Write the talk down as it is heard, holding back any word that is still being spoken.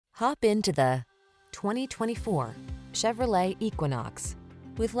Hop into the 2024 Chevrolet Equinox.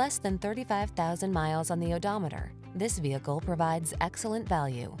 With less than 35,000 miles on the odometer, this vehicle provides excellent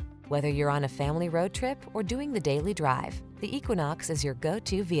value. Whether you're on a family road trip or doing the daily drive, the Equinox is your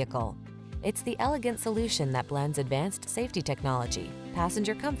go-to vehicle. It's the elegant solution that blends advanced safety technology,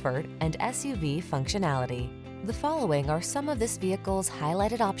 passenger comfort, and SUV functionality. The following are some of this vehicle's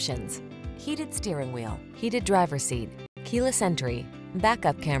highlighted options: heated steering wheel, heated driver's seat, keyless entry,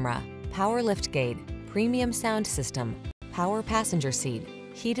 backup camera, power liftgate, premium sound system, power passenger seat,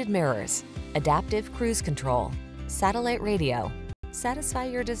 heated mirrors, adaptive cruise control, satellite radio. Satisfy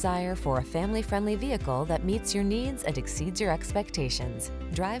your desire for a family-friendly vehicle that meets your needs and exceeds your expectations.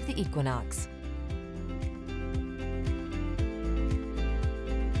 Drive the Equinox.